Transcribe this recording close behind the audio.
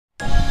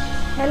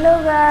Hello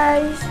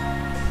guys,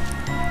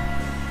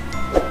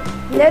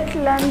 let's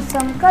learn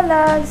some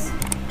colors.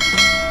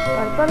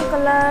 Purple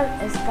color,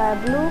 sky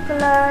blue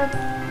color,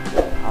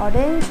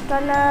 orange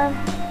color,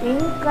 pink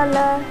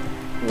color,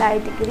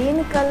 light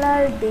green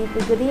color, deep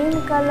green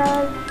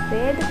color,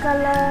 red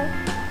color,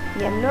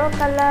 yellow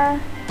color,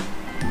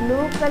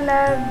 blue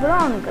color,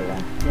 brown color.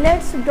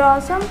 Let's draw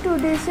some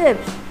 2D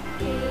shapes.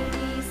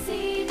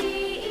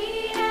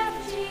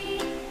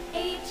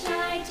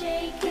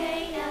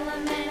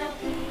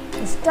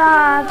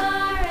 Star,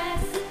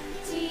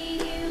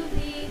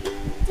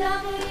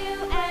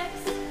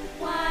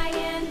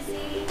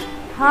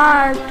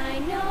 heart, I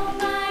know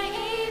my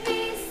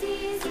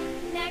ABCs.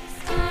 Next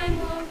time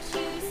won't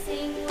you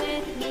sing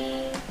with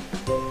me?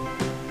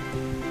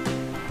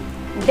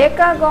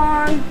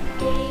 decagon,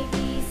 A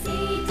B C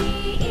D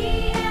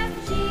E F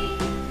G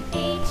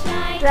H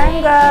I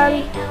triangle,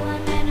 J K L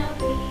M N O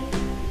P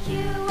Q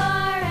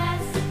R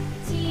S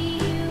T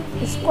U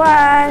V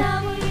square,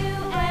 W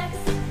X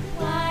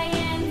Y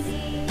and Z.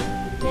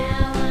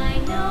 Now I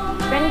know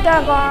my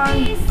Pentagon,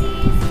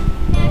 ABCs.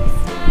 Next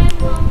time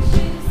won't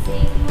you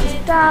sing with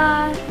me?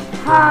 star,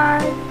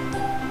 heart,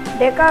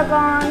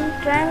 decagon,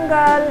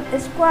 triangle,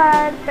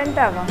 square,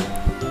 pentagon.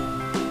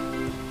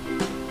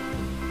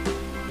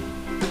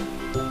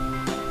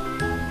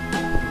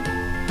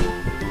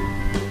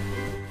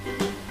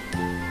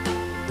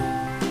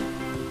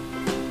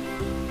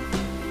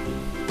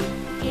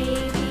 A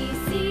B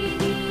C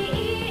D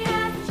E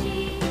F G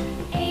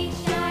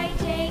H I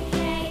J K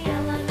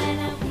L M N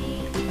O P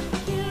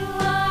Q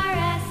R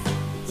S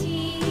T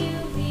U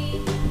V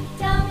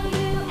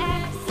W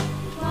X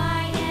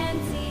Y and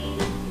Z.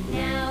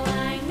 Now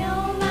I know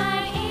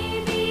my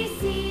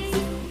ABCs.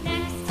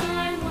 Next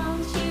time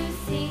won't you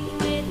sing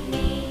with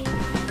me?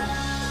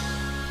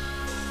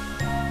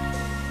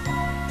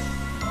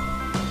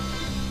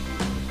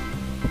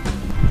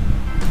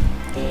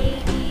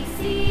 A B C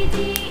D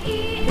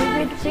E F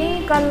Vivid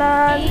pink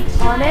color,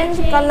 orange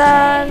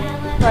color,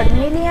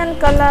 vermilion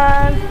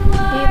color,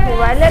 deep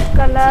violet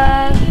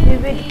color,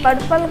 vivid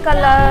purple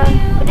color,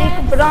 brick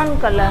brown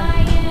color.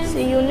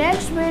 See you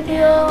next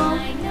video.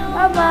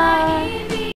 Bye bye.